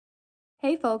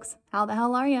Hey folks, how the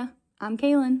hell are ya? I'm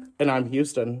Kaylin. And I'm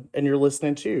Houston, and you're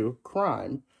listening to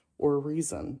Crime or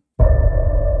Reason.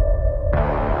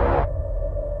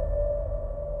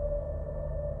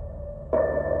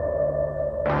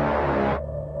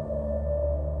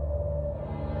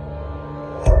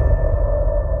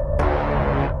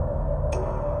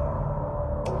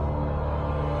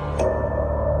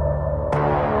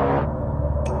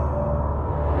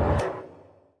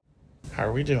 How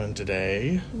are we doing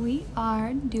today? We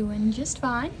are doing just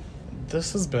fine.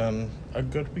 This has been a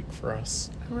good week for us.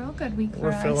 A real good week for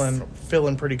We're us.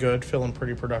 feeling pretty good, feeling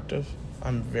pretty productive.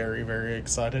 I'm very, very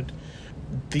excited.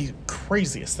 The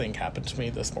craziest thing happened to me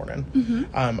this morning.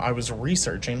 I was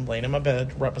researching, laying in my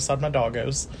bed, right beside my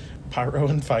doggos, Pyro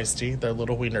and Feisty, they're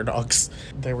little wiener dogs.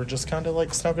 They were just kind of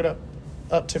like snuggled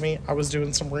up to me. I was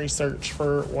doing some research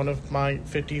for one of my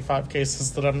 55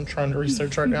 cases that I'm trying to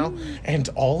research right now. And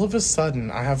all of a sudden,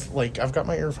 I've got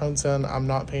my earphones in. I'm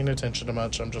not paying attention to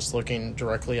much. I'm just looking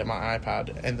directly at my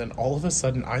iPad. And then all of a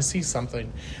sudden, I see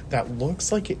something that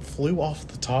looks like it flew off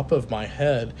the top of my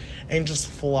head and just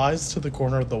flies to the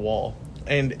corner of the wall.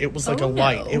 And it was like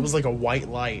light. It was like a white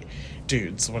light.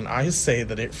 Dudes, when I say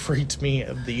that it freaked me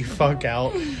the fuck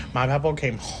out, my papa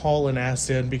came hauling ass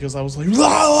in because I was like,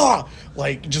 "Ah!"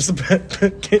 Like just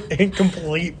in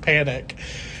complete panic.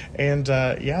 And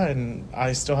and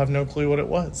I still have no clue what it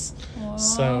was. Oh,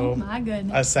 so my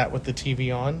goodness. I sat with the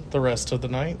TV on the rest of the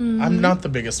night. I'm not the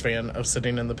biggest fan of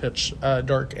sitting in the pitch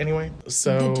dark anyway.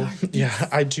 So yeah,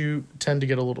 I do tend to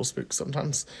get a little spooked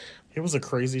sometimes. It was a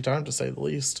crazy time to say the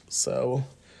least. So,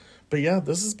 but yeah,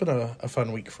 this has been a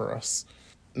fun week for us.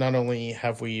 Not only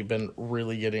have we been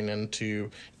really getting into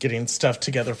getting stuff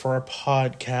together for our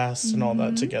podcast and all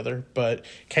that together, but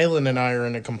Kaylin and I are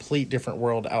in a complete different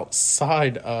world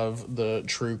outside of the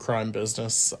true crime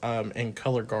business in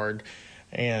Color Guard.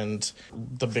 And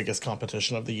the biggest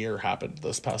competition of the year happened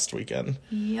this past weekend.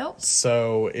 Yep.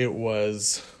 So it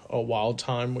was a wild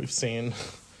time. We've seen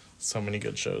so many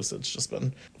good shows. It's just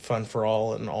been fun for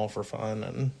all and all for fun,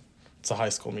 and it's a High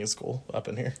School Musical up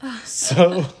in here.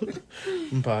 So,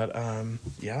 but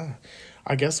yeah,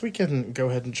 I guess we can go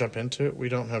ahead and jump into it. We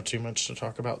don't have too much to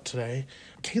talk about today.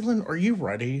 Caitlin, are you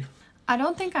ready? I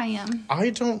don't think I am. I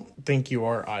don't think you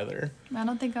are either. I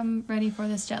don't think I'm ready for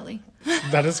this jelly.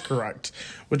 That is correct.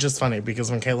 Which is funny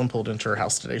because when Caitlin pulled into her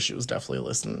house today, she was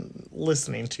definitely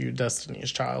listening to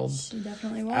Destiny's Child. She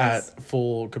definitely was. At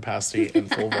full capacity and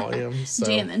full volume. So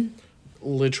Jamming.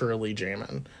 Literally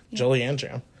jamming. Yeah. Jelly and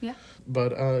jam. Yeah.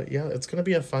 But yeah, it's going to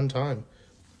be a fun time.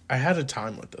 I had a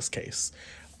time with this case.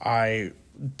 I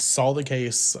saw the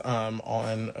case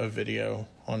on a video,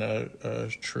 on a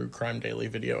True Crime Daily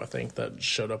video, I think, that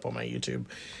showed up on my YouTube.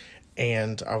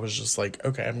 And I was just like,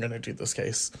 okay, I'm going to do this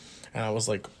case. And I was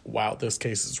like, wow, this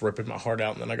case is ripping my heart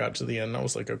out. And then I got to the end and I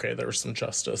was like, okay, there was some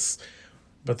justice.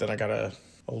 But then I got a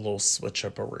little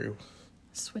switch-up-a-roo.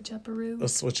 Switch-up-a-roo? A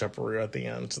switch-up-a-roo at the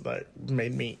end that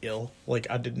made me ill. Like,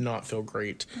 I did not feel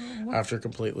great after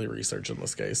completely researching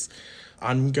this case.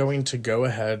 I'm going to go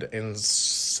ahead and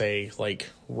say, like,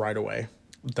 right away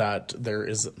that there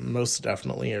is most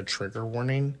definitely a trigger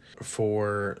warning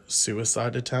for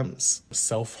suicide attempts,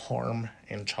 self-harm,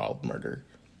 and child murder.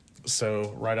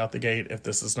 So, right out the gate, if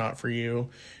this is not for you,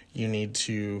 you need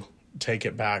to take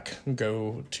it back,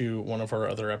 go to one of our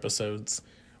other episodes.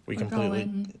 We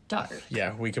completely dark.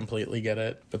 Yeah, we completely get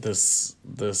it. But this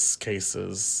case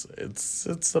is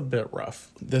it's a bit rough.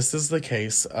 This is the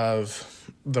case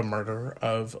of the murder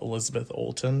of Elizabeth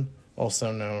Olton,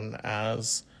 also known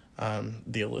as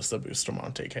the Alyssa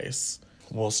Bustamante case.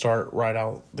 We'll start right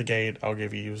out the gate. I'll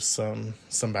give you some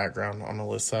background on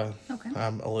Alyssa. Okay.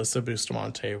 Alyssa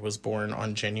Bustamante was born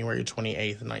on January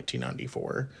 28th,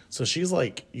 1994. So she's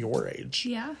like your age.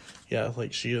 Yeah. Yeah,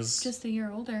 like she is just a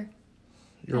year older.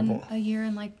 And a year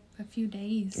and like a few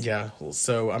days. Yeah.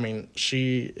 So, I mean,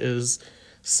 she is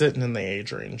sitting in the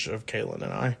age range of Kaylin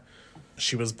and I.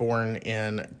 She was born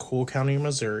in Cool County,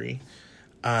 Missouri,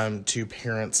 to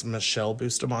parents Michelle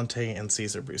Bustamante and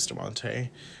Caesar Bustamante.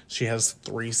 She has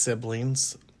 3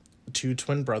 siblings, 2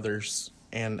 twin brothers,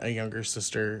 and a younger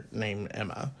sister named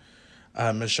Emma.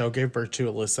 Michelle gave birth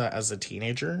to Alyssa as a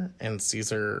teenager, and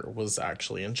Caesar was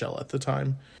actually in jail at the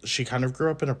time. She kind of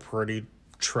grew up in a pretty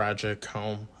tragic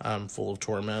home, full of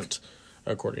torment,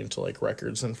 according to like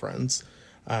records and friends.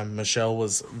 Michelle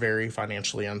was very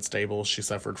financially unstable. She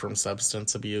suffered from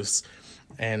substance abuse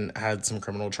and had some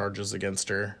criminal charges against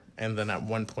her. And then at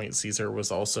one point, Caesar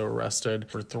was also arrested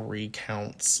for 3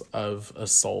 counts of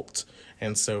assault.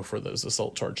 And so for those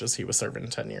assault charges, he was serving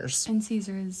 10 years. And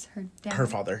Caesar is her dad? Her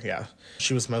father, yeah.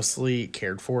 She was mostly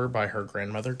cared for by her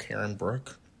grandmother, Karen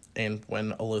Brooke. And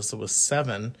when Alyssa was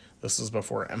 7, this was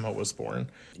before Emma was born,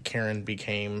 Karen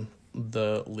became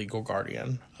the legal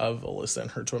guardian of Alyssa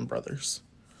and her twin brothers.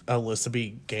 Alyssa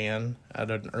began at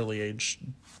an early age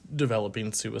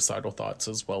developing suicidal thoughts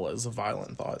as well as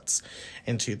violent thoughts.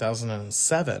 In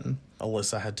 2007,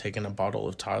 Alyssa had taken a bottle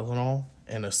of Tylenol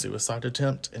in a suicide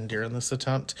attempt, and during this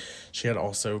attempt, she had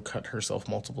also cut herself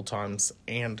multiple times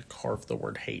and carved the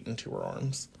word hate into her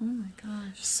arms. Oh my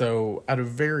gosh. So at a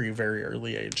very, very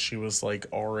early age, she was like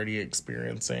already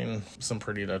experiencing some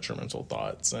pretty detrimental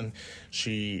thoughts, and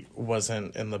she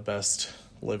wasn't in the best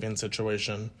living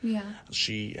situation. Yeah.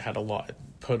 She had a lot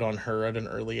put on her at an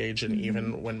early age, and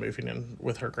even when moving in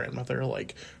with her grandmother,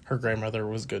 like, her grandmother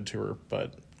was good to her,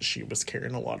 but she was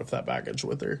carrying a lot of that baggage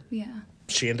with her. Yeah.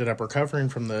 She ended up recovering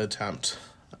from the attempt,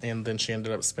 and then she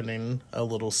ended up spending a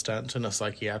little stint in a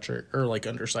psychiatric, or like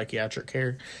under psychiatric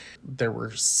care. There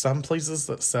were some places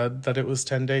that said that it was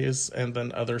 10 days, and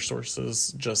then other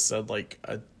sources just said like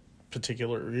a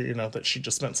particular, that she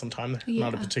just spent some time there,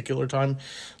 not a particular time.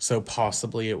 So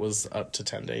possibly it was up to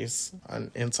 10 days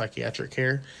in psychiatric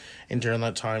care. And during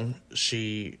that time,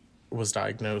 she was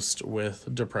diagnosed with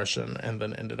depression and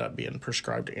then ended up being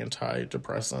prescribed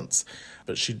antidepressants.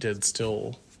 But she did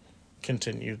still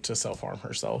continue to self-harm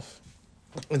herself.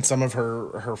 And some of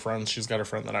her friends, she's got a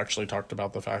friend that actually talked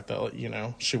about the fact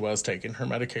that, she was taking her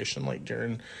medication, like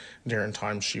during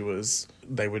times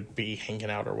they would be hanging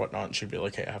out or whatnot, and she'd be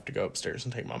like, hey, I have to go upstairs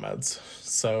and take my meds.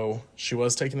 So she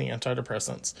was taking the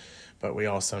antidepressants, but we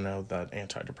also know that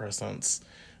antidepressants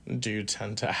do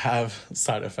tend to have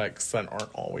side effects that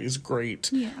aren't always great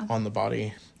on the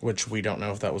body, which we don't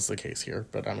know if that was the case here,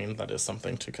 but I mean, that is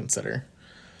something to consider.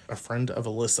 A friend of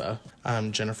Alyssa,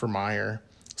 Jennifer Meyer,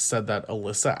 said that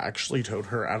Alyssa actually told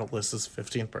her at Alyssa's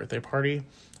 15th birthday party,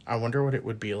 I wonder what it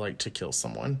would be like to kill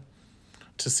someone,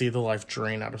 to see the life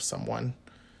drain out of someone,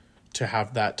 to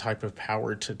have that type of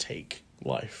power to take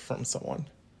life from someone.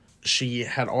 She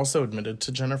had also admitted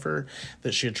to Jennifer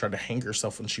that she had tried to hang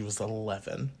herself when she was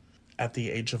 11. At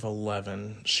the age of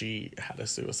 11, she had a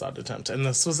suicide attempt. And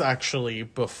this was actually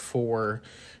before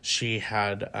she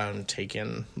had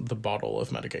taken the bottle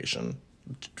of medication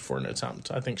for an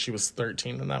attempt. I think she was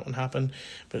 13 when that one happened,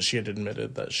 but she had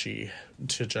admitted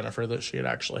to Jennifer that she had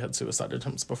actually had suicide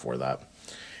attempts before that.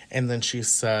 And then she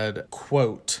said,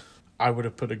 quote, I would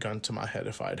have put a gun to my head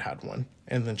if I had had one.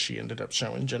 And then she ended up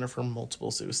showing Jennifer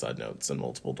multiple suicide notes and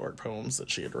multiple dark poems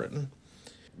that she had written.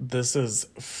 This is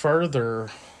further,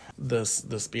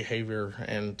 this behavior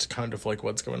and kind of like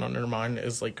what's going on in her mind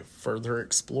is like further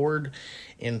explored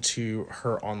into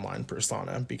her online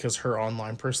persona, because her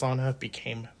online persona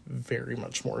became very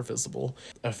much more visible.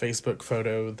 A Facebook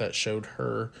photo that showed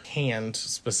her hand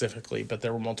specifically, but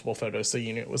there were multiple photos, so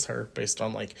you knew it was her based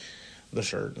on like the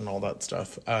shirt and all that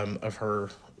stuff, of her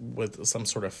with some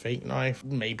sort of fake knife,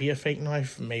 maybe a fake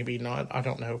knife, maybe not, I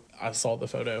don't know. I saw the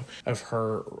photo of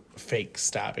her fake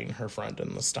stabbing her friend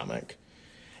in the stomach.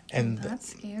 And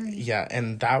that's scary. Yeah,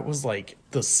 and that was like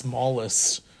the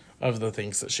smallest of the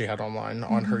things that she had online.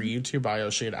 On her YouTube bio,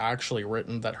 she had actually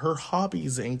written that her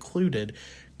hobbies included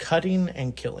cutting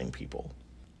and killing people.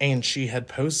 And she had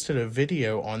posted a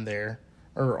video on there,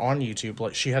 or on YouTube,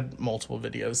 like she had multiple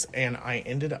videos, and I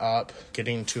ended up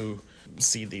getting to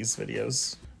see these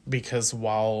videos because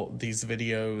while these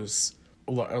videos,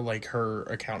 like, her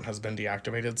account has been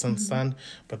deactivated since then,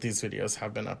 but these videos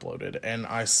have been uploaded. And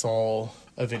I saw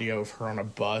a video of her on a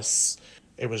bus.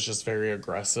 It was just very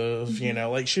aggressive,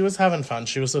 like she was having fun.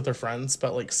 She was with her friends,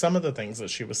 but like some of the things that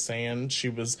she was saying, she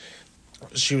was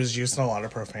using a lot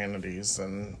of profanities,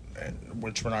 and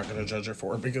which we're not going to judge her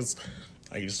for, because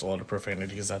I used a lot of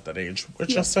profanities at that age,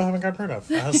 which I still haven't gotten rid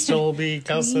of. I'll still be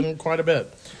cussing quite a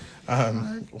bit.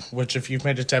 Which if you've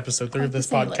made it to episode 3 of this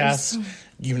podcast,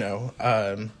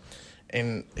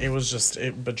 and it was just,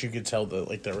 but you could tell that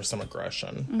like there was some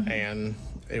aggression and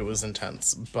it was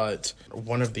intense. But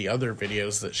one of the other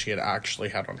videos that she had actually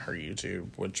had on her YouTube,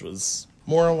 which was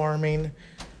more alarming,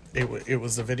 it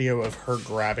was a video of her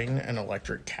grabbing an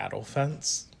electric cattle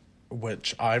fence,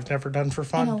 which I've never done for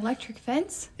fun. An electric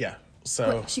fence? Yeah.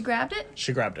 So she grabbed it?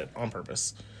 She grabbed it on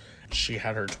purpose. She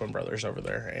had her twin brothers over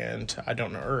there, and I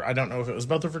don't know if it was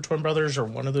both of her twin brothers or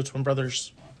one of the twin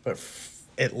brothers, but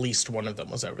at least one of them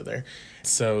was over there.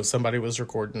 So somebody was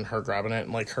recording her grabbing it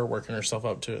and like her working herself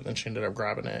up to it, and then she ended up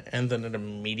grabbing it, and then it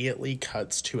immediately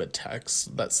cuts to a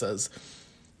text that says,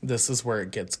 "This is where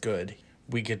it gets good.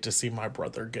 We get to see my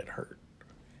brother get hurt."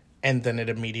 And then it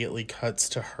immediately cuts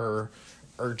to her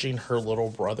urging her little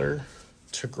brother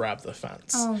to grab the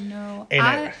fence. Oh no.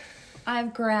 And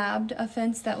I've grabbed a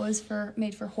fence that was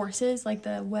made for horses, like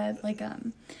the web, like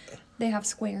they have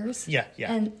squares. Yeah,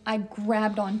 yeah. And I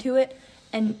grabbed onto it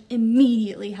and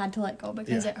immediately had to let go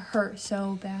because Yeah. it hurt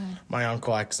so bad. My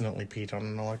uncle accidentally peed on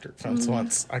an electric fence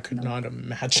once. I could not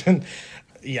imagine.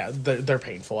 Yeah, they're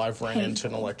painful. I've run into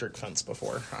an electric fence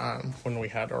before when we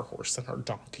had our horse and our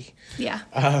donkey. Yeah.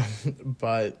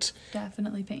 But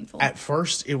Definitely painful. at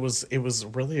first, it was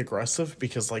really aggressive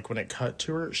because, like, when it cut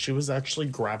to her, she was actually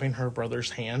grabbing her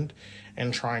brother's hand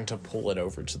and trying to pull it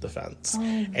over to the fence.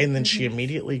 And then she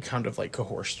immediately kind of, like,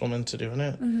 coerced him into doing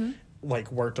it.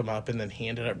 Like, worked him up, and then he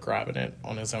ended up grabbing it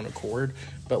on his own accord.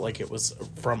 But, like, it was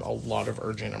from a lot of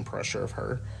urging and pressure of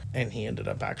her. And he ended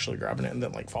up actually grabbing it and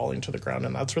then, like, falling to the ground.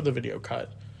 And that's where the video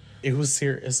cut. It was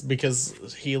serious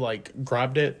because he, like,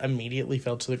 grabbed it, immediately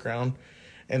fell to the ground.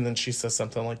 And then she says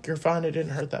something like, "You're fine, it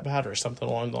didn't hurt that bad," or something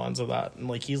along the lines of that. And,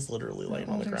 like, he's literally laying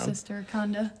on the ground. Sister,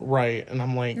 kinda. Right. And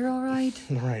I'm like, "You're all right."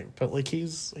 Right. But, like,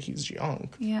 he's young.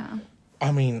 Yeah.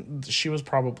 I mean, she was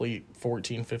probably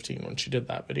 14, 15 when she did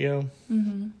that video.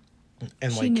 And,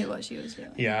 She knew what she was doing.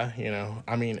 Yeah, you know,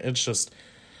 I mean, it's just,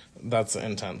 that's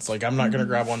intense. Like, I'm not going to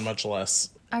grab one, much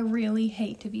less. I really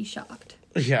hate to be shocked.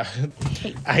 Yeah.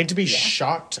 Hate. I hate to be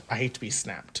shocked. I hate to be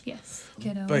snapped. Yes.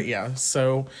 Kiddo. But yeah,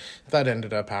 so that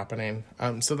ended up happening.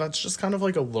 So that's just kind of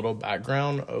like a little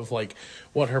background of like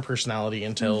what her personality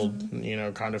entailed, you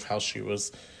know, kind of how she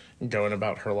was going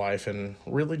about her life and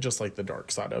really just like the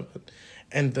dark side of it.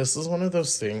 And this is one of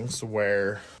those things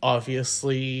where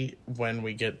obviously when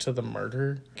we get to the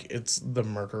murder, it's the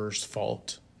murderer's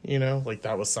fault. You know, like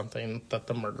that was something that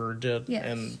the murderer did,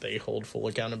 and they hold full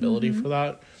accountability for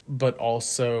that. But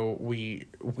also we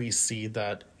see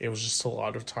that it was just a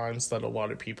lot of times that a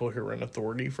lot of people who were in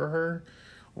authority for her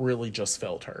really just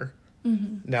failed her.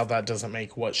 Now that doesn't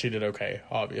make what she did okay,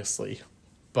 obviously,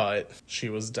 but she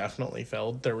was definitely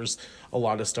failed. There was a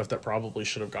lot of stuff that probably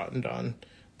should have gotten done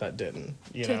that didn't,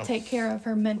 you know. To take care of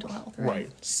her mental health, right?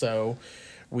 Right. So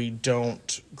we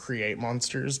don't create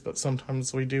monsters, but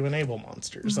sometimes we do enable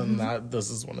monsters, and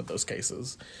this is one of those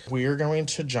cases. We are going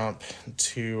to jump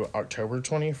to October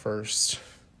 21st,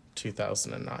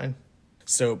 2009.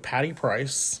 So Patty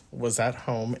Price was at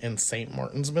home in St.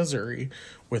 Martin's, Missouri,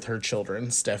 with her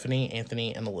children, Stephanie,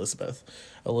 Anthony, and Elizabeth.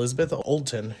 Elizabeth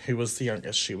Oldton, who was the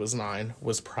youngest, she was 9,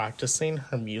 was practicing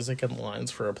her music and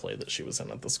lines for a play that she was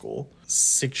in at the school.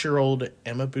 6-year-old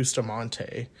Emma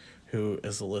Bustamante, who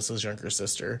is Alyssa's younger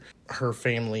sister, her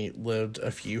family lived a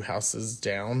few houses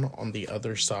down on the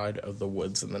other side of the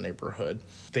woods in the neighborhood.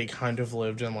 They kind of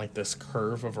lived in like this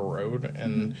curve of a road,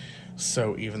 and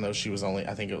so even though she was only,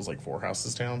 I think it was like 4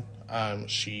 houses down,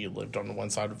 she lived on one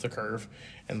side of the curve,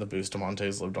 and the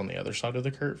Bustamantes lived on the other side of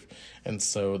the curve, and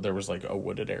so there was like a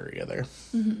wooded area there.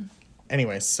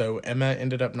 Anyway, so Emma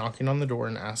ended up knocking on the door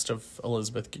and asked if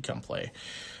Elizabeth could come play.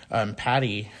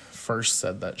 Patty first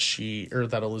said that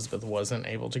that Elizabeth wasn't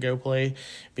able to go play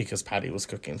because Patty was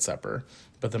cooking supper.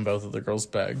 But then both of the girls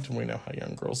begged. We know how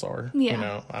young girls are. Yeah. You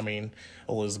know, I mean,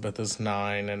 Elizabeth is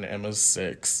 9 and Emma's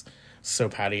 6. So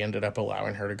Patty ended up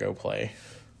allowing her to go play.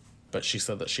 But she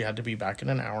said that she had to be back in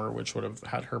an hour, which would have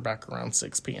had her back around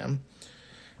 6 p.m.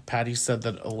 Patty said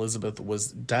that Elizabeth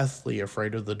was deathly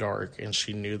afraid of the dark, and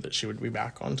she knew that she would be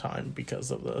back on time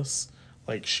because of this.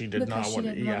 Like, she did not want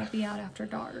to, want to be out after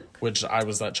dark. Which I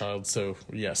was that child, so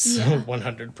yes,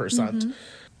 100%.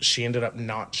 She ended up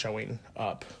not showing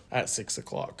up at 6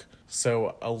 o'clock.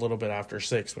 So a little bit after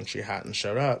 6, when she hadn't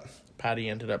showed up, Patty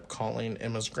ended up calling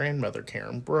Emma's grandmother,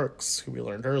 Karen Brooks, who we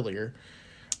learned earlier.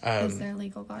 As their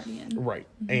legal guardian. Right.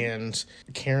 And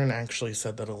Karen actually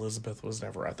said that Elizabeth was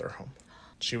never at their home.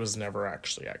 She was never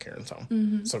actually at Karen's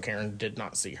home. So Karen did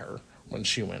not see her when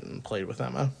she went and played with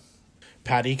Emma.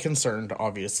 Patty, concerned,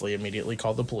 obviously, immediately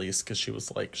called the police because she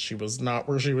was like, she was not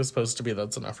where she was supposed to be.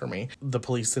 That's enough for me. The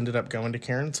police ended up going to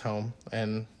Karen's home,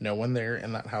 and no one there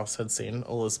in that house had seen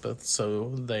Elizabeth, so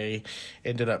they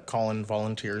ended up calling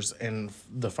volunteers and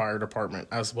the fire department,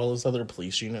 as well as other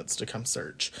police units, to come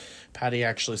search. Patty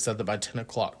actually said that by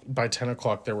 10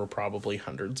 o'clock, there were probably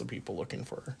hundreds of people looking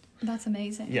for her. That's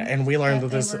amazing. Yeah, and we learned that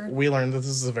this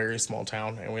is a very small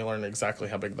town, and we learned exactly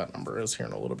how big that number is here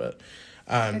in a little bit.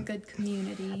 A good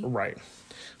community. Right.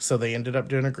 So they ended up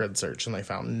doing a grid search, and they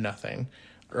found nothing.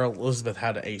 Elizabeth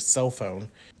had a cell phone.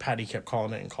 Patty kept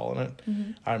calling it and calling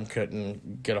it.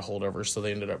 Couldn't get a hold of her, so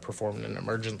they ended up performing an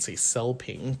emergency cell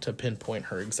ping to pinpoint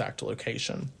her exact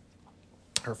location.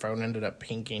 Her phone ended up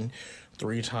pinging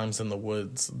 3 times in the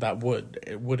woods,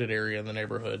 wooded area in the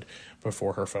neighborhood,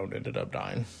 before her phone ended up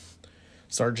dying.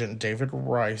 Sergeant David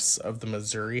Rice of the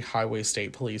Missouri Highway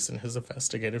State Police and his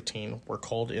investigative team were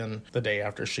called in the day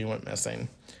after she went missing.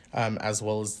 as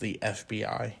well as the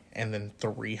FBI, and then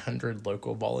 300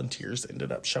 local volunteers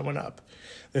ended up showing up.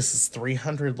 This is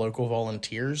 300 local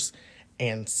volunteers,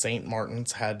 and St.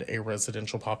 Martin's had a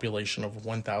residential population of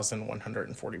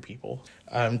 1,140 people.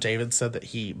 David said that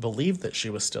he believed that she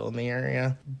was still in the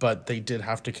area, but they did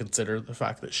have to consider the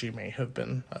fact that she may have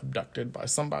been abducted by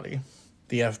somebody.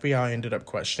 The FBI ended up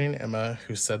questioning Emma,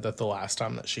 who said that the last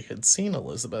time that she had seen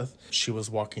Elizabeth, she was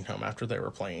walking home after they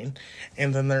were playing.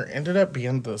 And then there ended up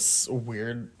being this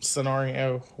weird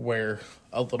scenario where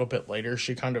a little bit later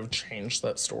she kind of changed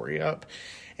that story up.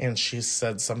 And she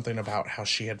said something about how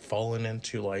she had fallen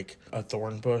into like a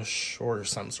thorn bush or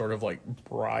some sort of like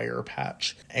briar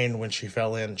patch. And when she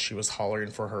fell in, she was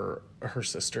hollering for her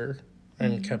sister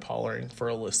and kept hollering for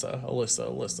Alyssa, Alyssa,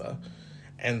 Alyssa.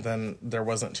 And then there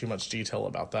wasn't too much detail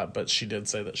about that, but she did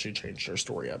say that she changed her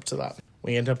story up to that.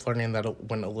 We end up learning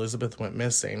that when Elizabeth went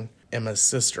missing, Emma's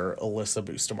sister, Alyssa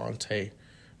Bustamante,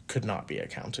 could not be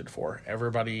accounted for.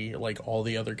 Everybody, like all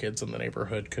the other kids in the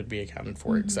neighborhood, could be accounted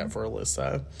for except for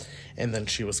Alyssa. And then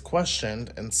she was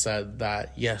questioned and said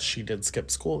that, yes, she did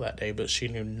skip school that day, but she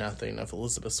knew nothing of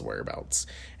Elizabeth's whereabouts.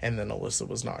 And then Alyssa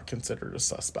was not considered a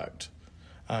suspect.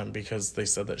 Because they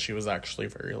said that she was actually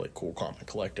very, like, cool, calm, and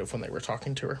collective when they were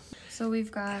talking to her. So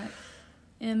we've got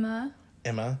Emma,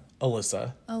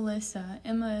 Alyssa.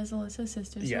 Emma is Alyssa's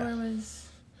sister. So Yeah. where was...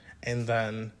 And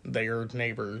then they are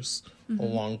neighbors,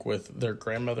 along with their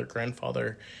grandmother,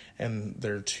 grandfather, and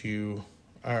their twin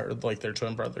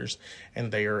brothers.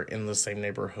 And they are in the same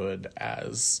neighborhood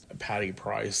as Patty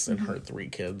Price and her 3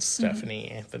 kids, Stephanie,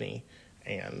 Anthony,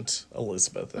 and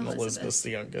Elizabeth. And Elizabeth's the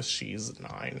youngest. She's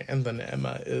 9. And then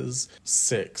Emma is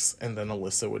 6. And then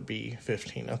Alyssa would be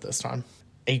 15 at this time.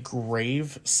 A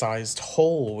grave-sized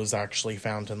hole was actually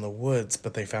found in the woods,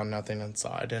 but they found nothing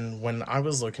inside. And when I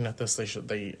was looking at this,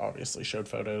 they obviously showed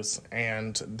photos,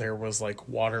 and there was, like,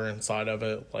 water inside of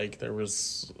it. Like, there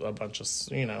was a bunch of,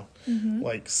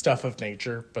 like, stuff of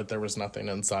nature, but there was nothing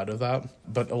inside of that.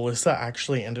 But Alyssa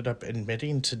actually ended up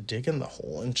admitting to digging the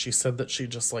hole, and she said that she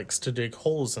just likes to dig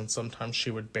holes, and sometimes she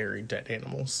would bury dead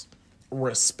animals.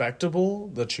 Respectable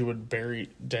that you would bury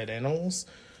dead animals,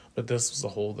 but this was a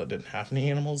hole that didn't have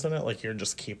any animals in it. Like, you're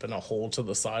just keeping a hole to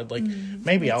the side. Like,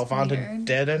 maybe I'll find a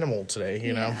dead animal today,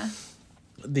 you know?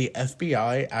 The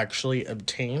FBI actually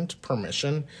obtained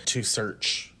permission to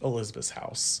search Elizabeth's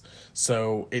house.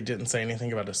 So it didn't say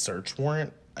anything about a search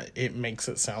warrant. It makes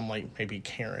it sound like maybe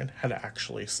Karen had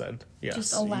actually said yes.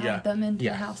 Just allowed them into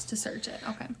the house to search it.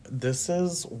 Okay. This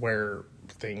is where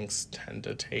things tend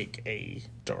to take a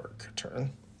dark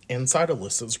turn. Inside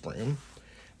Alyssa's room,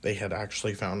 they had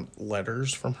actually found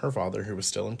letters from her father, who was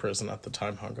still in prison at the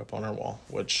time, hung up on her wall,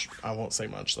 which I won't say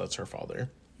much, that's her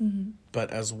father. But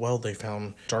as well, they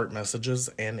found dark messages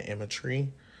and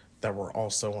imagery that were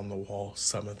also on the wall.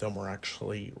 Some of them were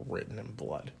actually written in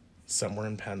blood. Some were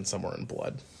in pen, some were in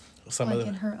blood.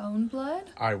 In her own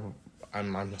blood? I'm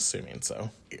assuming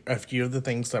so. A few of the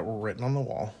things that were written on the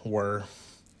wall were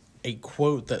a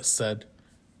quote that said,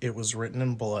 "It was written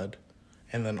in blood,"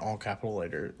 and then all capital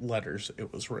letters,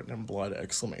 "It was written in blood," !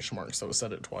 So it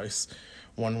said it twice.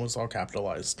 One was all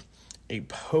capitalized. A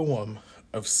poem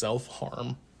of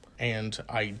self-harm, and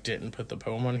I didn't put the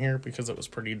poem on here because it was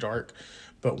pretty dark,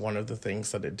 but one of the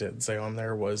things that it did say on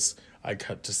there was, "I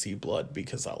cut to see blood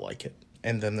because I like it."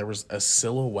 And then there was a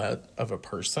silhouette of a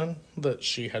person that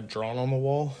she had drawn on the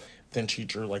wall. Then she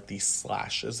drew like these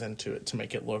slashes into it to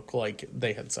make it look like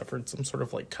they had suffered some sort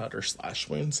of like cut or slash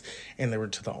wounds, and they were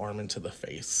to the arm and to the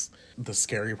face. The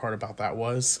scary part about that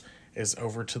is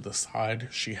over to the side,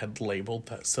 she had labeled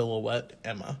that silhouette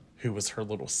Emma, who was her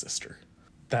little sister.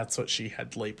 That's what she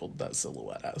had labeled that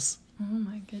silhouette as. Oh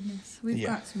my goodness. We've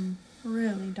got some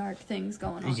really dark things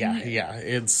going on here. Yeah,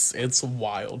 it's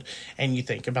wild. And you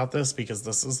think about this because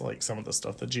this is like some of the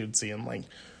stuff that you'd see in like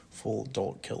full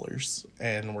adult killers,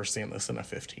 and we're seeing this in a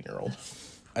 15-year-old.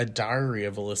 A diary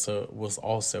of Alyssa was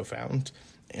also found.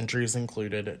 Entries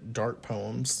included dark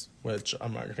poems, which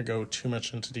I'm not going to go too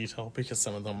much into detail because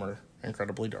some of them are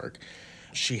incredibly dark.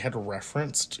 She had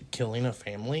referenced killing a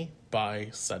family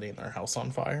by setting their house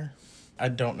on fire. I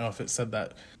don't know if it said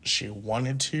that she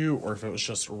wanted to, or if it was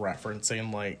just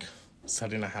referencing like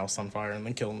setting a house on fire and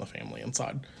then killing the family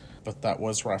inside. But that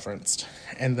was referenced.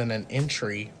 And then an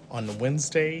entry on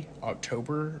Wednesday,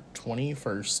 October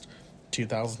 21st,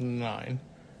 2009,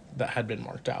 that had been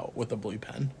marked out with a blue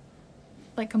pen.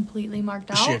 Like completely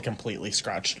marked out? She had completely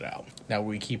scratched it out. Now,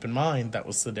 we keep in mind that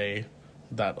was the day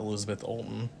that Elizabeth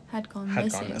Olten had gone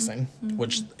missing,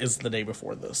 which is the day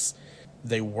before this.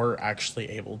 They were actually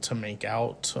able to make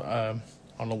out on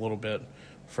a little bit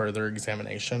further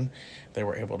examination, they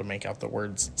were able to make out the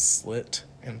words slit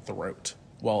and throat.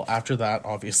 Well, after that,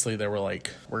 obviously, they were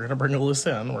like, we're going to bring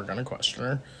Alyssa in. We're going to question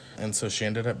her. And so she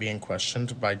ended up being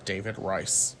questioned by David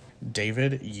Rice.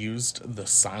 David used the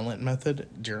silent method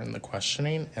during the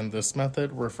questioning, and this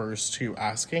method refers to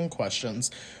asking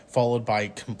questions followed by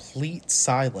complete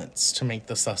silence to make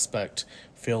the suspect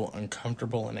feel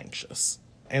uncomfortable and anxious.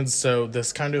 And so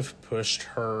this kind of pushed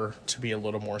her to be a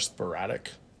little more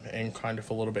sporadic and kind of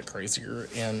a little bit crazier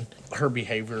in her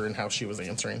behavior and how she was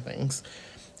answering things.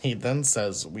 He then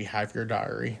says, we have your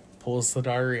diary, pulls the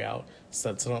diary out,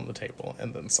 sets it on the table,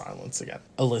 and then silence again.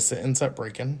 Alyssa ends up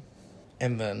breaking,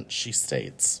 and then she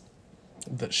states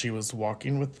that she was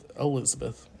walking with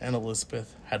Elizabeth, and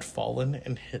Elizabeth had fallen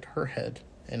and hit her head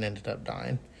and ended up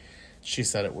dying. She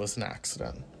said it was an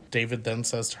accident. David then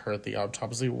says to her, the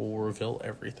autopsy will reveal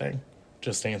everything.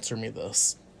 Just answer me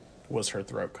this. Was her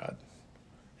throat cut?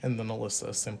 And then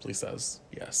Alyssa simply says,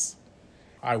 yes.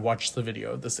 I watched the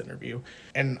video of this interview,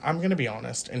 and I'm going to be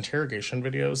honest, interrogation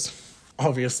videos,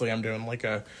 obviously I'm doing like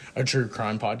a true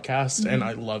crime podcast, and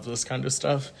I love this kind of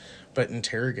stuff, but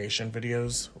interrogation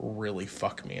videos really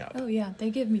fuck me up. Oh yeah, they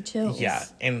give me chills. Yeah,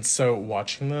 and so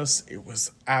watching this, it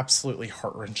was absolutely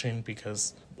heart-wrenching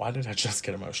because why did I just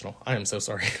get emotional? I am so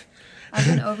sorry. I've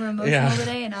been over emotional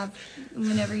today, and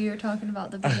whenever you were talking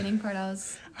about the beginning part, I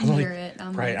was near it.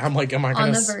 I'm like, am I gonna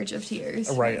on the verge of tears?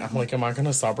 Right, I'm like, am I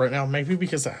gonna sob right now? Maybe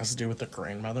because it has to do with the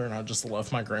grandmother, and I just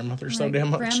love my grandmother so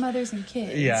damn much. Grandmothers and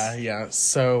kids. Yeah.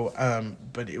 So,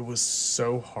 but it was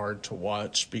so hard to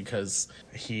watch because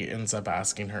he ends up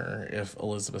asking her if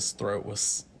Elizabeth's throat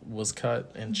was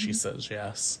cut, and she says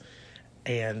yes.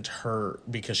 And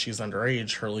because she's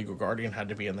underage, her legal guardian had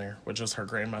to be in there, which was her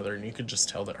grandmother. And you could just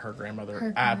tell that her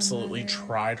grandmother absolutely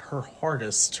tried her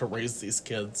hardest to raise these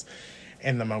kids.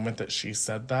 And the moment that she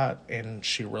said that and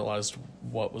she realized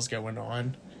what was going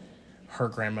on, her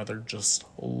grandmother just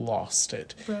lost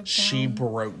it. She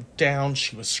broke down.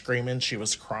 She was screaming. She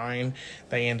was crying.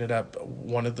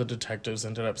 One of the detectives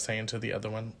ended up saying to the other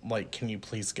one, like, can you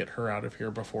please get her out of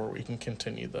here before we can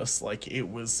continue this? Like, it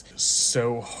was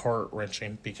so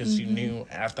heart-wrenching because you knew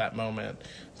at that moment,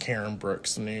 Karen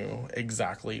Brooks knew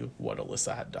exactly what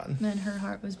Alyssa had done. And her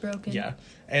heart was broken. Yeah.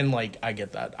 And, like, I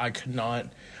get that. I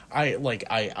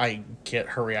get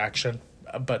her reaction,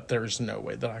 but there's no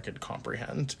way that I could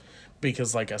comprehend.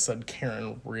 Because, like I said,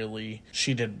 Karen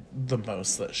she did the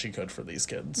most that she could for these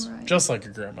kids. Right. Just like a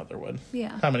grandmother would.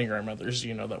 Yeah. How many grandmothers do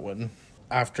you know that wouldn't?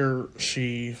 After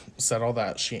she said all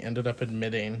that, she ended up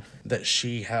admitting that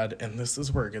she had, and this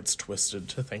is where it gets twisted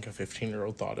to think a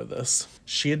 15-year-old thought of this.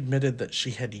 She admitted that she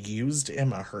had used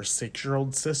Emma, her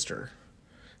 6-year-old sister,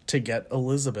 to get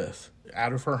Elizabeth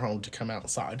out of her home to come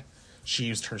outside. She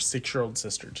used her 6-year-old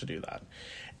sister to do that.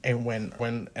 And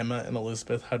when Emma and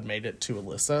Elizabeth had made it to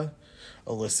Alyssa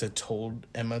told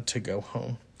Emma to go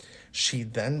home. She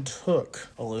then took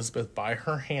Elizabeth by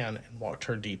her hand and walked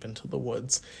her deep into the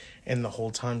woods. And the whole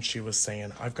time she was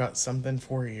saying, I've got something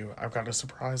for you. I've got a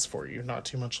surprise for you. Not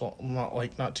too much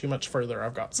further.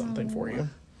 I've got something for you.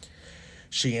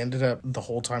 She ended up the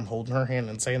whole time holding her hand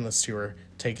and saying this to her,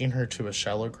 taking her to a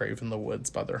shallow grave in the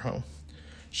woods by their home.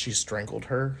 She strangled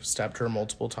her, stabbed her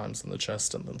multiple times in the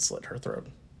chest, and then slit her throat.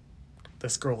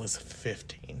 This girl is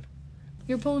 15.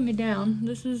 You're pulling me down.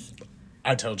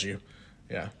 I told you.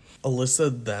 Yeah.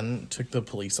 Alyssa then took the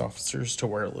police officers to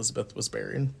where Elizabeth was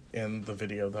buried. In the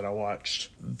video that I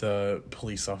watched, the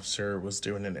police officer was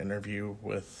doing an interview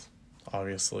with,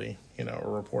 obviously, a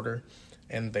reporter.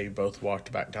 And they both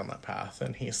walked back down that path.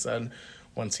 And he said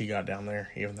once he got down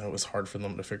there, even though it was hard for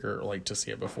them to to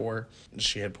see it before,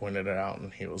 she had pointed it out.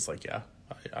 And he was like, yeah,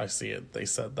 I see it. They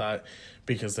said that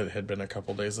because it had been a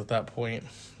couple days at that point,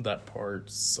 that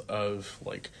parts of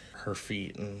her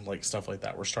feet and stuff like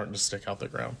that were starting to stick out the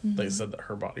ground. They said that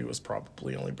her body was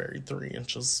probably only buried 3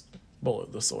 inches below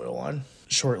the soil line.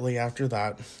 Shortly after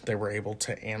that, they were able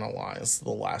to analyze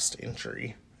the last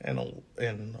entry in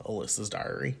Alyssa's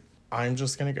diary. I'm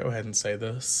just going to go ahead and say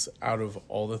this. Out of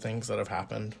all the things that have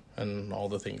happened and all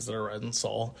the things that I read and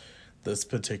saw, this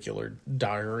particular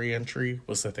diary entry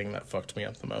was the thing that fucked me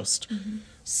up the most.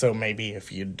 So maybe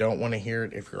if you don't want to hear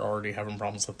it, if you're already having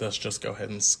problems with this, just go ahead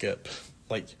and skip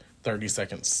 30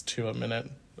 seconds to a minute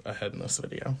ahead in this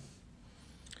video.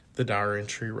 The diary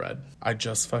entry read, I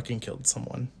just fucking killed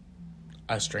someone.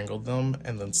 I strangled them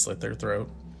and then slit their throat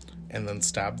and then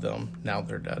stabbed them. Now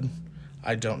they're dead.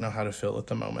 I don't know how to feel at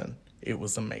the moment. It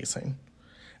was amazing.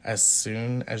 As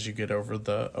soon as you get over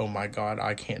the, oh my God,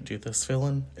 I can't do this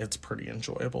feeling, it's pretty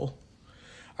enjoyable.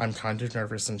 I'm kind of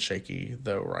nervous and shaky,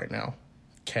 though, right now.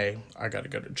 Okay, I gotta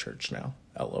go to church now.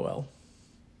 LOL.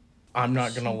 I'm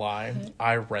not gonna lie.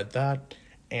 I read that,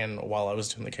 and while I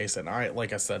was doing the case, and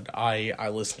like I said, I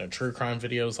listen to true crime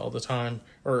videos all the time,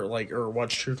 or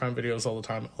watch true crime videos all the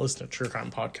time. I listen to true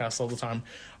crime podcasts all the time.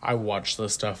 I watch the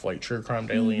stuff like True Crime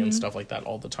Daily and stuff like that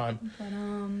all the time. But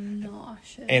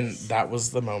nauseous. And that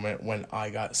was the moment when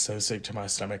I got so sick to my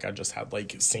stomach, I just had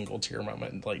like a single tear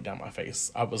moment like down my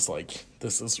face. I was like,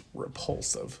 this is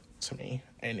repulsive to me,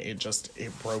 and it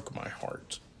broke my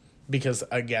heart, because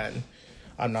again,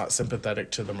 I'm not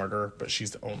sympathetic to the murderer, but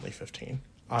she's only 15.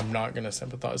 I'm not going to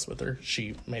sympathize with her.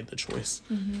 She made the choice.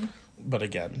 But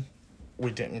again,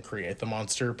 we didn't create the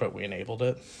monster, but we enabled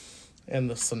it in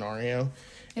this scenario.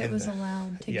 It was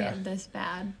allowed to get this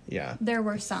bad. Yeah. There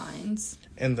were signs.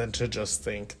 And then to just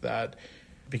think that,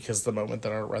 because the moment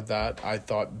that I read that, I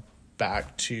thought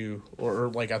back to, or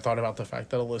like I thought about the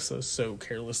fact that Alyssa so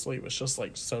carelessly was just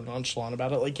like so nonchalant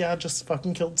about it, like, yeah, I just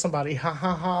fucking killed somebody, ha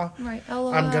ha ha, right,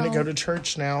 LOL. I'm gonna go to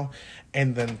church now.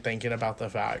 And then thinking about the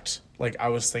fact, like, I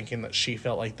was thinking that she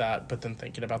felt like that, but then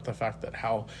thinking about the fact that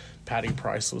how Patty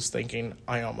Price was thinking,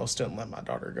 I almost didn't let my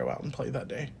daughter go out and play that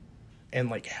day, and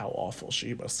like how awful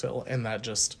she must feel. And that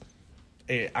just,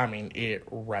 it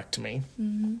wrecked me.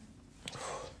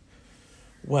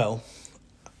 Well,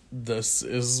 this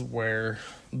is where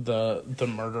the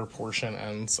murder portion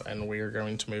ends, and we are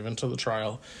going to move into the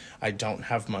trial. I don't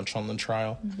have much on the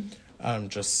trial.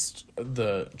 Just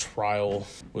the trial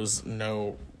was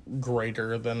no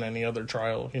greater than any other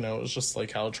trial. You know, it was just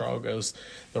like how a trial goes.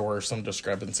 There were some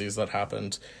discrepancies that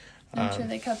happened. I'm sure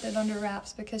they kept it under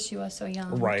wraps because she was so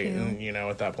young. Right, too. and you know,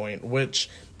 at that point, which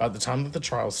by the time that the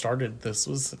trial started, this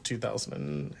was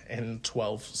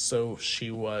 2012, so she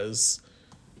was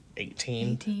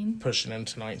 18, pushing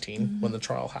into 19 when the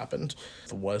trial happened.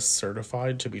 Was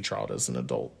certified to be tried as an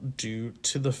adult due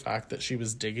to the fact that she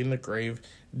was digging the grave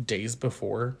days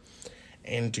before,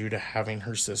 and due to having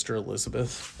her sister lure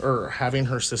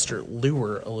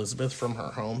Elizabeth from her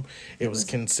home. It was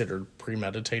considered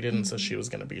premeditated, and so she was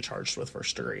going to be charged with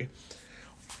first degree.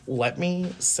 Let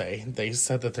me say, they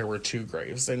said that there were two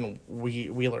graves, and we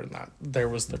learned that. There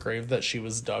was the grave that she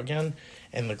was dug in,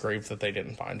 and the grave that they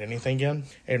didn't find anything in.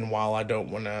 And while I'm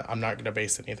not going to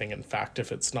base anything in fact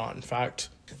if it's not in fact,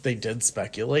 they did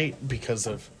speculate because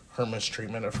of her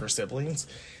mistreatment of her siblings.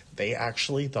 They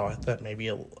actually thought that maybe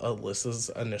Alyssa's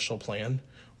initial plan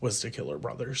was to kill her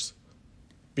brothers,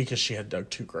 because she had dug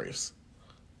two graves.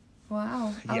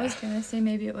 Wow. Yeah. I was going to say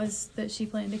maybe it was that she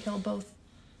planned to kill both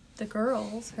the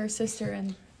girls, her sister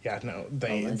and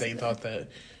they thought that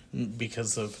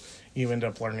because of, you end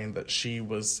up learning that she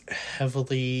was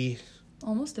heavily,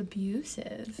 almost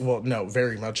abusive. well, no,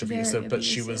 very much abusive, but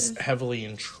she was abusive. heavily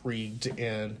intrigued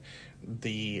in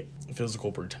the physical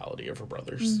brutality of her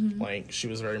brothers. Like, she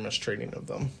was very mistreating of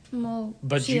them. Well,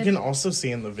 But she you had can also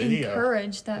see in the video,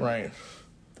 encouraged that right,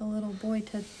 the little boy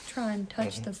to try and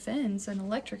touch the fence, an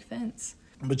electric fence.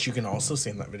 but you can also see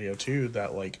in that video too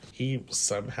that like he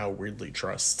somehow weirdly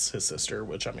trusts his sister,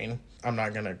 which, I mean, I'm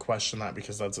not gonna question that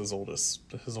because that's his oldest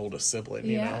sibling,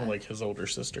 you know, like his older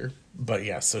sister. But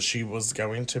yeah, so she was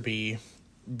going to be,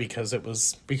 because it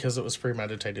was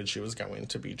premeditated, she was going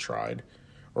to be tried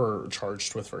or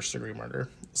charged with first degree murder.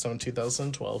 So in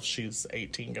 2012, she's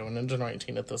 18 going into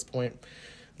 19 at this point.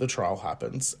 The trial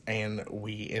happens, and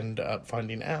we end up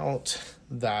finding out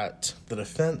that the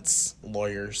defense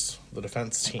lawyers, the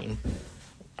defense team,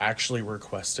 actually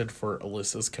requested for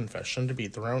Alyssa's confession to be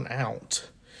thrown out,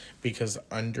 because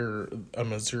under a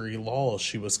Missouri law,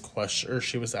 she was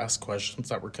asked questions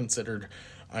that were considered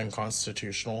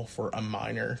unconstitutional for a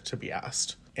minor to be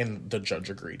asked, and the judge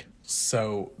agreed.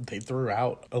 So they threw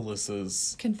out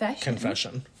Alyssa's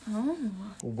confession. Oh.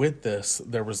 With this,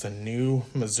 there was a new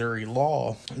Missouri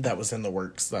law that was in the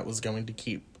works that was going to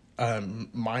keep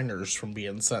minors from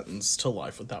being sentenced to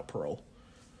life without parole.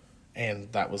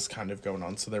 And that was kind of going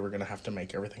on, so they were going to have to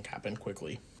make everything happen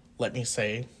quickly. Let me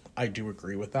say, I do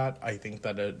agree with that. I think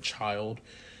that a child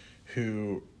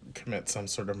who commits some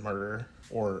sort of murder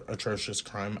or atrocious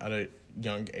crime at a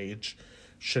young age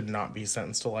should not be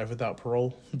sentenced to life without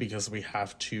parole, because we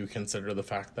have to consider the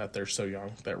fact that they're so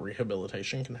young that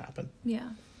rehabilitation can happen. Yeah.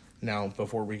 Now,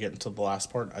 before we get into the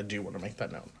last part, I do want to make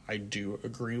that known. I do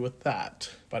agree with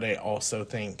that, but I also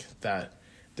think that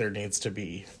there needs to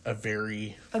be a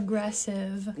very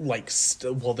aggressive,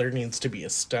 there needs to be a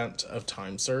stint of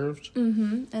time served,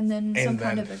 and then some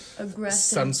kind of aggressive,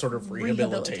 some sort of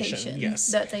rehabilitation. Yes,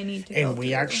 that they need to. And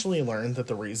we actually learned that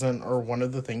the reason, or one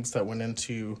of the things that went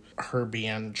into her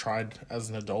being tried as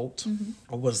an adult,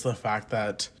 was the fact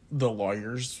that the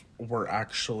lawyers were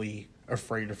actually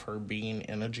afraid of her being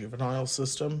in a juvenile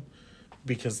system,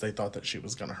 because they thought that she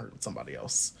was going to hurt somebody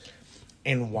else.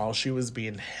 And while she was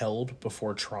being held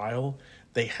before trial,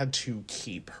 they had to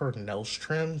keep her nails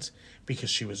trimmed because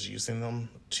she was using them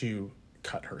to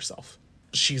cut herself.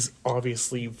 She's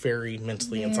obviously very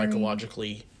mentally and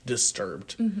psychologically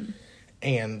disturbed. Mm-hmm.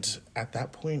 And at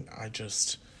that point, I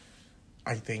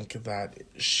think that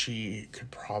she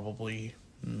could probably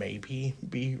maybe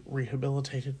be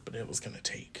rehabilitated, but it was going to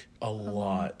take a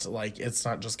lot. Like, it's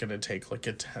not just going to take like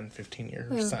a 10, 15-year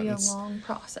sentence. It would be a long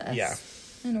process. Yeah.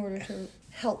 In order to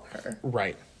help her.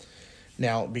 Right.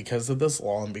 Now, because of this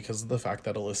law and because of the fact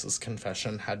that Alyssa's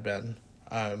confession had been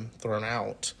thrown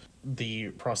out, the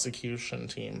prosecution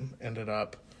team ended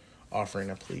up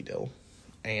offering a plea deal.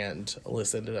 And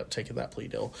Alyssa ended up taking that plea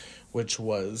deal, which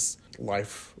was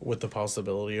life with the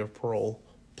possibility of parole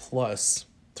plus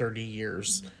 30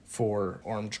 years for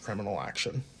armed criminal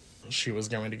action. She was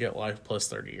going to get life plus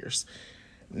 30 years.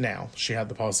 Now, she had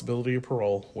the possibility of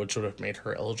parole, which would have made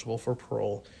her eligible for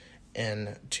parole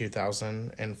in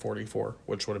 2044,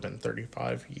 which would have been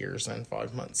 35 years and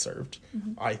 5 months served.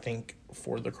 Mm-hmm. I think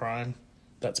for the crime,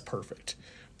 that's perfect,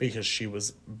 because she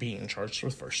was being charged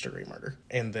with first-degree murder.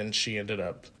 And then she ended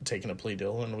up taking a plea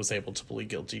deal and was able to plead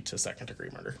guilty to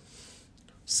second-degree murder.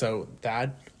 So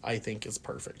that, I think, is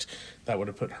perfect. That would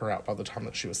have put her out by the time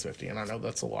that she was 50. And I know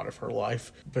that's a lot of her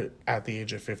life. But at the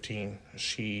age of 15,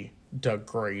 she dug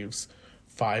graves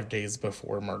 5 days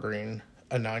before murdering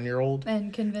a 9-year-old.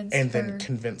 And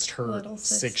convinced her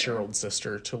 6-year-old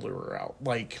sister to lure her out.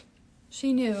 Like,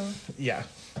 she knew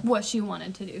what she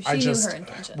wanted to do. She knew her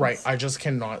intentions. Right. I just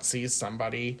cannot see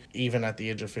somebody, even at the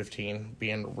age of 15,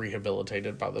 being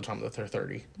rehabilitated by the time that they're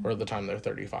 30 or the time they're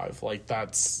 35. Like,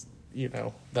 that's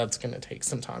going to take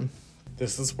some time.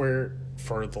 This is where,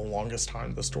 for the longest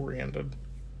time, the story ended.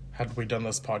 Had we done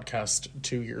this podcast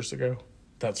 2 years ago,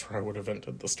 that's where I would have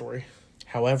ended the story.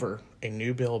 However, a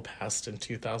new bill passed in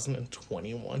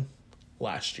 2021,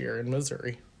 last year in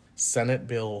Missouri. Senate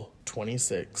Bill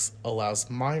 26 allows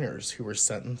minors who were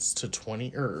sentenced to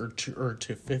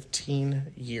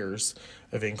 15 years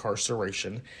of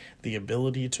incarceration the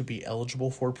ability to be eligible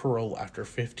for parole after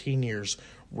 15 years,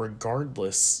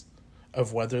 regardless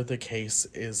of whether the case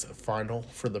is final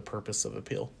for the purpose of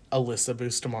appeal. Alyssa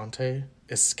Bustamante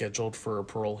is scheduled for a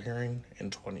parole hearing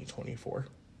in 2024.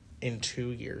 In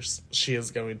 2 years, she is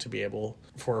going to be able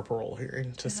for a parole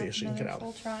hearing to see if she can get out.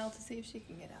 Full trial to see if she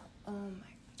can get out. Oh my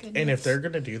goodness. And if they're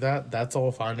going to do that, that's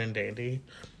all fine and dandy.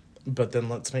 But then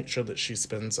let's make sure that she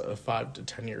spends a 5 to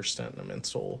 10 year stint in a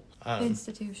mental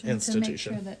institution to make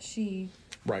sure that she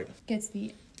gets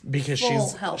the because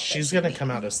she's going to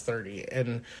come out as 30,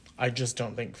 and I just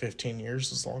don't think 15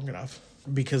 years is long enough.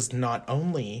 Because not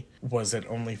only was it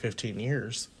only 15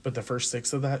 years, but the first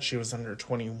 6 of that, she was under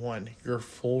 21. Your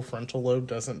full frontal lobe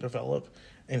doesn't develop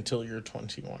until you're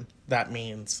 21. That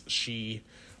means she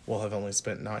will have only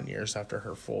spent 9 years after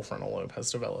her full frontal lobe has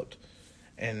developed.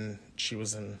 And she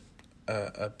was in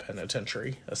a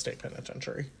penitentiary, a state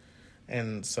penitentiary.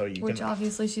 And so Which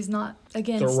obviously she's not,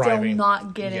 still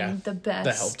not getting the best.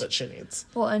 The help that she needs.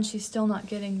 Well, and she's still not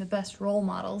getting the best role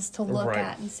models to look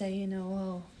at and say,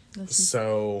 this is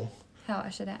how I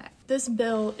should act. This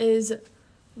bill is,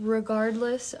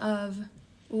 regardless of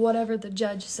whatever the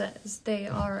judge says, they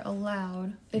are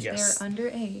allowed, if they're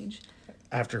underage,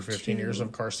 after 15 years of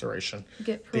incarceration,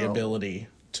 get the ability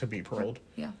to be paroled.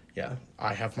 Yeah.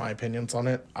 I have my opinions on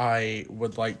it. I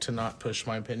would like to not push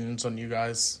my opinions on you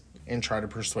guys and try to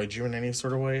persuade you in any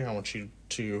sort of way. I want you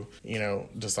to,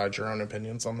 decide your own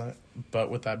opinions on that.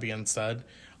 But with that being said,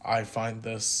 I find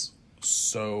this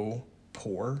so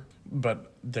poor,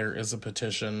 but there is a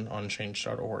petition on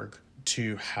change.org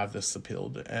to have this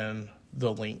appealed, and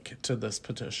the link to this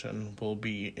petition will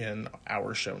be in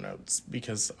our show notes,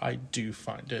 because I do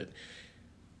find it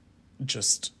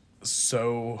just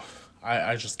so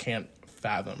I just can't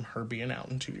fathom her being out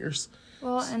in 2 years.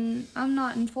 Well, and I'm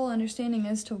not in full understanding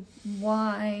as to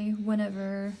why,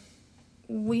 whenever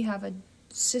we have a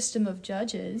system of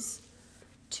judges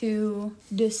to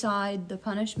decide the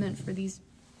punishment for these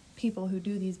people who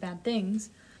do these bad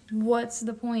things, what's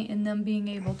the point in them being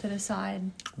able to decide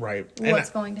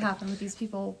what's going to happen with these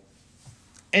people?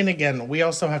 And again, we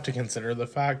also have to consider the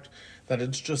fact that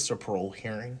it's just a parole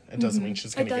hearing. It doesn't mean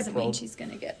she's going to get paroled. It doesn't mean she's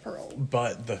going to get paroled.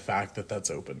 But the fact that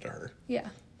that's open to her. Yeah.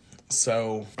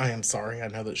 So, I am sorry. I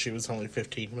know that she was only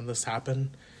 15 when this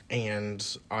happened. And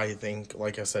I think,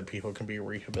 like I said, people can be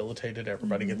rehabilitated.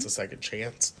 Everybody gets a second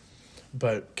chance.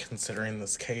 But considering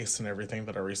this case and everything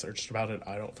that I researched about it,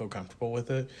 I don't feel comfortable with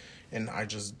it. And I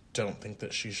just don't think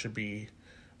that she should be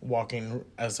walking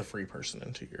as a free person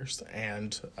in 2 years.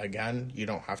 And again, you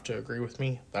don't have to agree with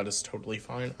me. That is totally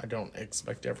fine. I don't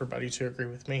expect everybody to agree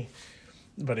with me.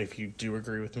 But if you do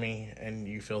agree with me and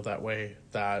you feel that way,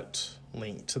 that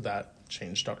link to that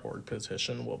change.org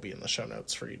petition will be in the show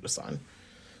notes for you to sign.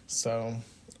 So,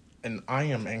 and I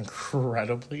am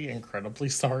incredibly, incredibly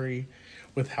sorry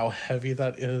with how heavy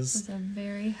that is. It was a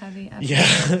very heavy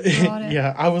episode. Yeah.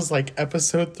 Yeah. I was like,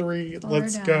 episode 3,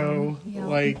 let's go. Yep.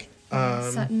 Like,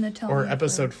 setting the tone. Or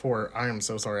episode 4. I am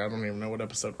so sorry. I don't even know what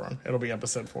episode we're on. It'll be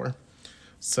episode 4.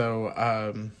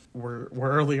 So, we're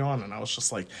early on, and I was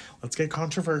just like, let's get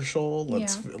controversial.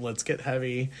 Let's get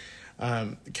heavy.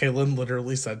 Kaylin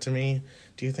literally said to me,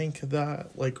 do you think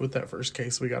that, like, with that first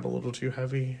case, we got a little too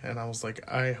heavy? And I was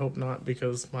like, I hope not,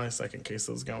 because my second case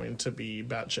is going to be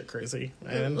batshit crazy.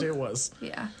 And it was.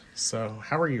 Yeah. So,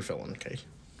 how are you feeling, Kay?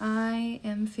 I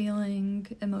am feeling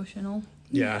emotional.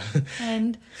 Yeah.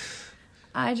 And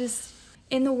I just,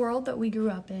 in the world that we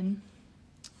grew up in,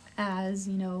 as,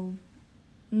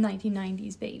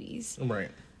 1990s babies. Right.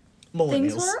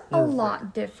 Things were a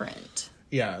lot different.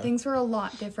 Yeah. Things were a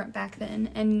lot different back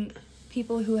then. And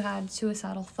people who had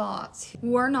suicidal thoughts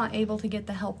were not able to get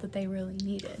the help that they really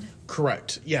needed.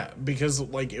 Correct. Yeah. Because,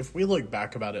 like, if we look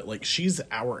back about it, like, she's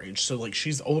our age. So, like,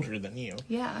 she's older than you.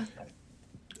 Yeah.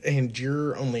 And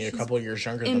you're only a couple of years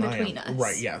younger than I am. In between us.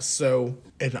 Right, yeah. So,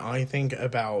 and I think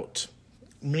about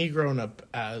me growing up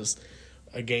as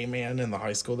a gay man in the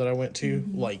high school that I went to.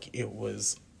 Like, it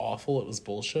was awful. It was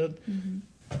bullshit.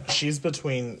 She's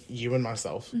between you and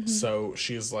myself. So,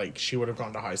 she's like, she would have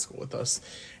gone to high school with us.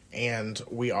 And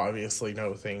we obviously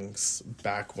know things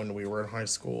back when we were in high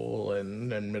school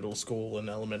and middle school and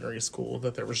elementary school,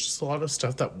 that there was just a lot of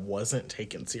stuff that wasn't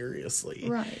taken seriously.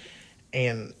 Right.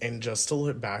 And just to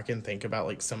look back and think about,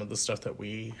 like, some of the stuff that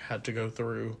we had to go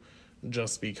through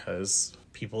just because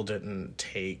people didn't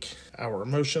take our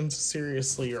emotions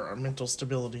seriously or our mental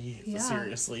stability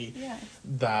seriously. Yeah.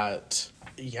 That,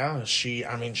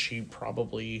 she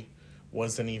probably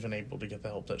wasn't even able to get the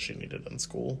help that she needed in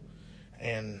school.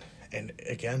 And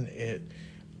again,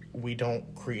 we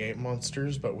don't create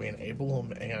monsters, but we enable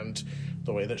them. And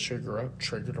the way that she grew up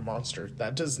triggered a monster.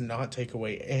 That does not take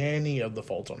away any of the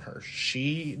fault on her.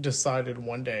 She decided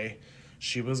one day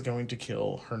she was going to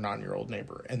kill her 9-year-old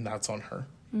neighbor, and that's on her.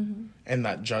 And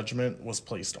that judgment was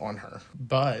placed on her.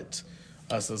 But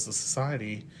us as a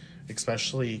society,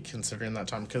 especially considering that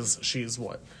time, because she's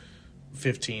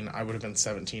 15, I would have been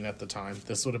 17 at the time.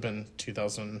 This would have been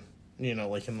 2000,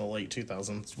 like in the late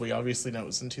 2000s. We obviously know it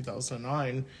was in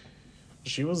 2009.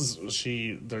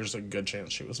 There's a good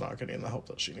chance she was not getting the help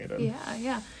that she needed.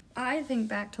 Yeah. I think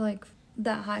back to, like,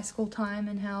 that high school time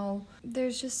and how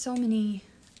there's just so many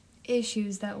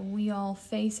issues that we all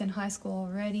face in high school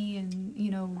already, and,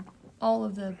 all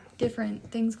of the different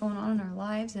things going on in our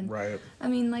lives. And right. I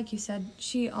mean, like you said,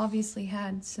 she obviously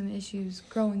had some issues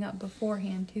growing up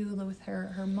beforehand, too, with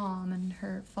her mom and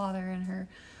her father and her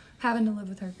having to live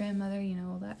with her grandmother,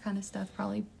 that kind of stuff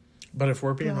probably. But if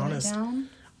we're being honest,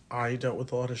 I dealt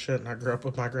with a lot of shit, and I grew up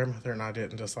with my grandmother, and I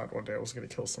didn't decide one day I was going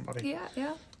to kill somebody.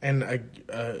 Yeah. And,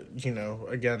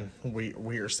 again,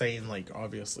 we are saying, like,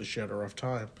 obviously she had a rough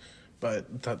time,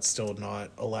 but that's still not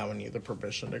allowing you the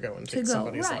permission to go and take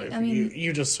somebody's life. I mean,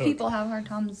 you just people have hard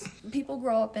times. People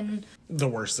grow up in the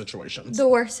worst situations.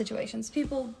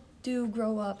 People do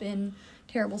grow up in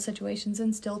terrible situations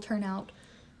and still turn out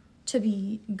to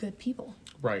be good people.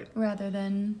 Right. Rather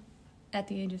than at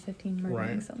the age of 15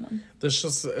 murdering someone. This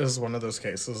just is one of those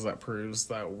cases that proves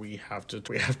that we have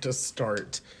to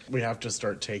start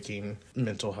taking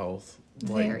mental health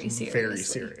very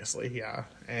seriously. Yeah.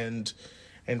 And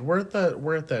we're at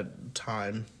that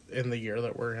time in the year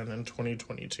that we're in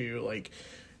 2022, like,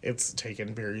 it's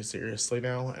taken very seriously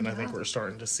now, and I think we're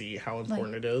starting to see how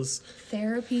important it is.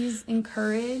 Therapy's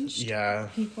encouraged. Yeah.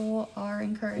 People are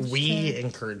encouraged. We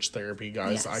encourage therapy,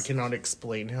 guys. Yes. I cannot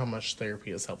explain how much therapy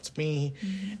has helped me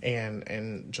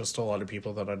and just a lot of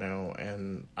people that I know.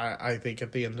 And I think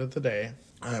at the end of the day,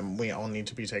 we all need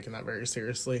to be taking that very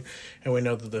seriously. And we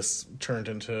know that this turned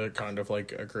into kind of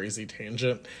like a crazy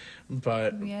tangent,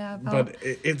 but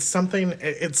it's something,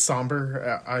 it's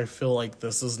somber. I feel like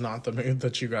this is not the mood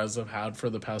that you guys have had for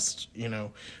the past,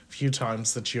 few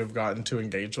times that you have gotten to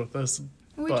engage with this.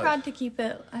 We tried to keep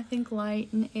it, I think, light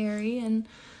and airy,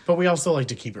 but we also like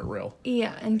to keep it real.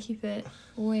 Yeah, and keep it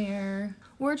where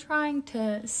we're trying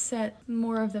to set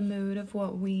more of the mood of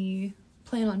what we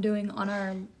plan on doing on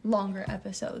our longer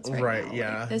episodes right now.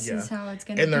 Yeah. Like, this is how it's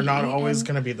going to be. And they're not always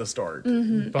going to be the start. But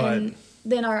and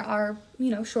then our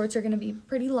shorts are going to be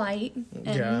pretty light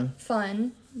and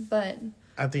fun, but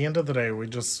at the end of the day, we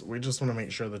just want to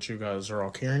make sure that you guys are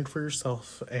all caring for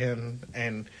yourself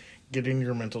and getting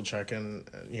your mental check in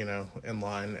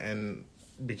line, and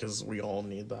because we all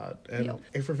need that. And Yep.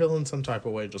 if you're feeling some type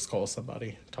of way, just call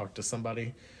somebody, talk to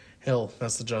somebody. Hell,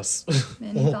 message us.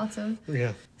 Any thoughts of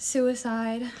Yeah.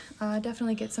 suicide,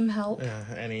 definitely get some help. Yeah,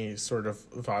 any sort of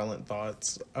violent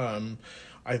thoughts.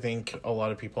 I think a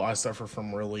lot of people, I suffer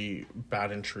from really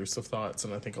bad intrusive thoughts,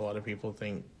 and I think a lot of people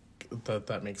think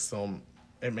that makes them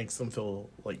feel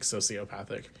like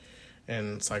sociopathic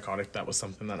and psychotic. That was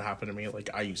something that happened to me.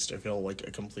 Like, I used to feel like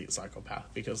a complete psychopath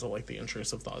because of like the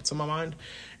intrusive thoughts in my mind,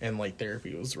 and like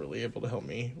therapy was really able to help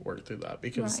me work through that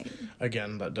because Right.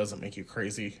 again, that doesn't make you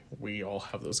crazy. We all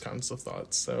have those kinds of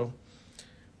thoughts. So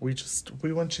we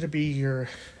want you to be your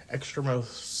extra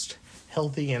most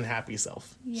healthy and happy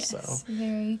self. Yes, So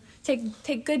very.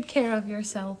 Take good care of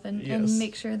yourself and Yes.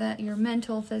 make sure that your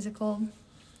mental, physical,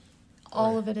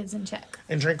 all of it is in check.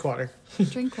 and drink water.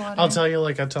 Drink water. I'll tell you,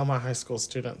 like I tell my high school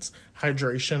students,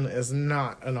 hydration is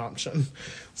not an option.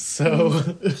 So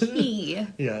Key.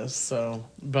 yes, so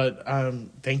but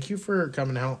thank you for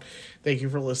coming out. Thank you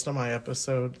for listening to my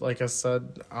episode. Like I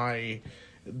said,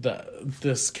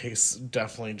 this case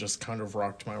definitely just kind of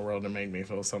rocked my world and made me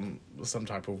feel some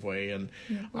type of way, and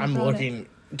Yeah, we're I'm proud of looking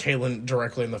Kaylin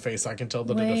directly in the face. I can tell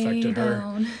that Way it affected her.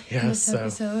 down Yeah, this so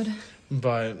episode.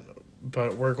 but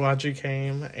we're glad you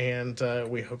came, and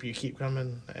we hope you keep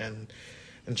coming and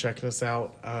checking us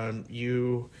out.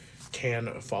 You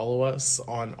can follow us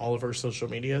on all of our social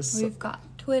medias. We've got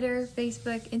Twitter,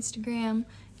 Facebook, Instagram,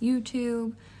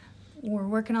 YouTube. We're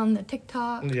working on the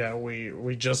TikTok. Yeah,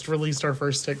 we just released our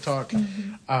first TikTok,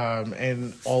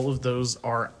 and all of those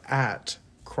are at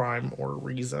Crime or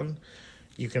Reason.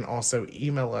 You can also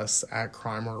email us at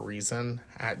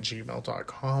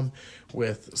crimeorreason@gmail.com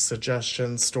with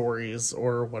suggestions, stories,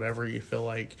 or whatever you feel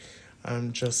like.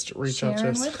 Just reach out to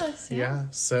Sharing us. with us, yeah.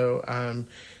 So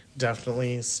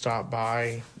definitely stop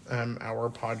by. Our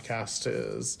podcast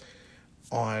is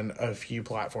on a few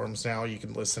platforms now. You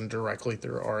can listen directly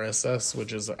through RSS,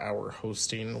 which is our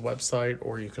hosting website,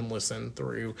 or you can listen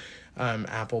through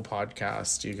Apple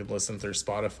Podcast. You can listen through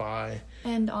Spotify.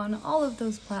 And on all of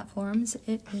those platforms,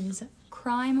 it is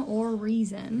Crime or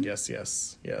Reason. Yes.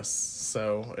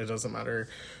 So it doesn't matter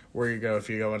where you go. If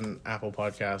you go on Apple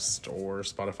Podcast or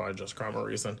Spotify, just Crime or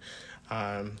Reason.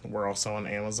 We're also on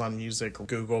Amazon Music,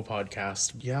 Google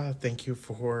Podcast. Yeah, thank you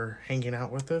for hanging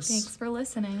out with us. Thanks for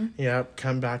listening. Yeah,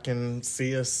 come back and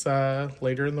see us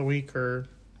later in the week or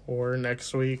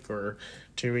next week or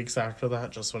 2 weeks after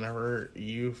that, just whenever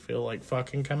you feel like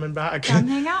fucking coming back. Come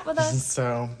hang out with us.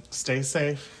 So stay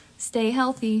safe Stay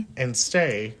healthy. and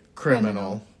stay criminal.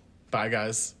 Criminal. Bye,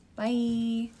 guys.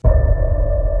 Bye.